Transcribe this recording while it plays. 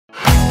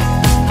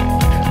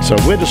So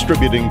we're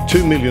distributing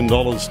 $2 million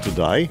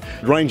today.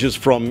 It ranges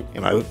from,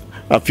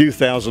 a few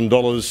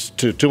 $1,000s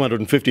to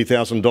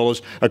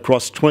 $250,000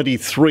 across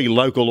 23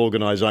 local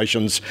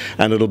organisations,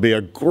 and it'll be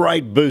a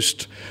great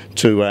boost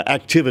to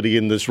activity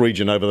in this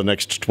region over the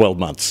next 12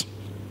 months.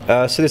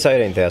 So this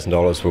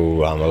 $18,000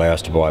 will allow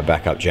us to buy a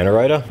backup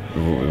generator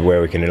where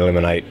we can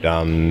eliminate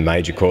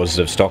major causes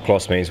of stock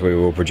loss. Means we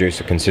will produce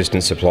a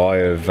consistent supply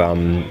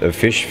of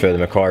fish for the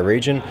Mackay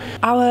region.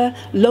 Our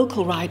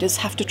local riders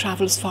have to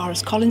travel as far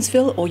as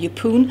Collinsville or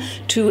Yeppoon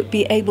to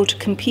be able to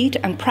compete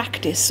and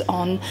practice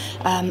on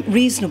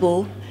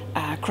reasonable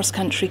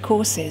cross-country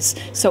courses.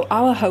 So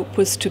our hope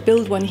was to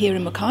build one here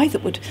in Mackay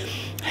that would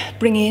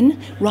bring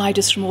in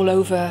riders from all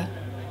over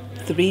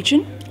the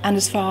region, and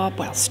as far,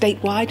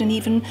 statewide and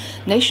even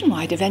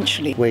nationwide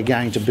eventually. We're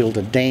going to build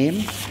a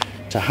dam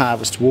to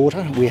harvest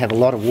water. We have a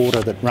lot of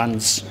water that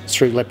runs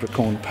through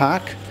Leprechaun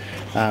Park.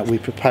 We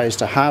propose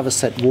to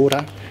harvest that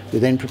water. We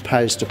then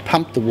propose to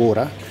pump the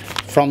water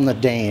from the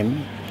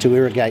dam to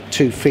irrigate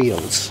 2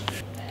 fields.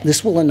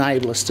 This will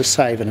enable us to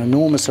save an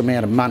enormous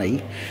amount of money,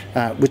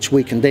 which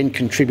we can then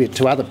contribute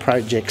to other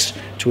projects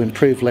to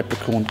improve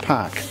Leprechaun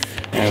Park.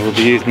 And we'll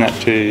be using that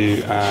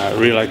to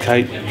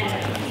relocate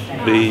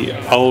the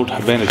old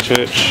Havana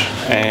church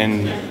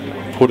and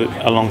put it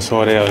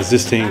alongside our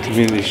existing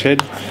community shed.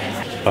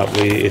 But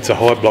it's a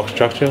high block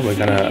structure. We're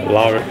going to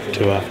lower it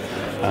to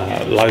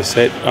a low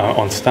set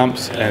on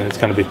stumps, and it's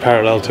going to be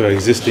parallel to our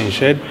existing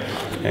shed,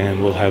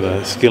 and we'll have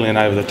a skillion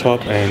over the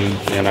top,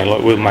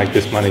 and we'll make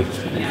this money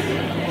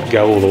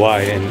go all the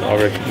way, and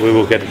I reckon we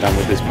will get it done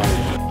with this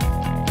money.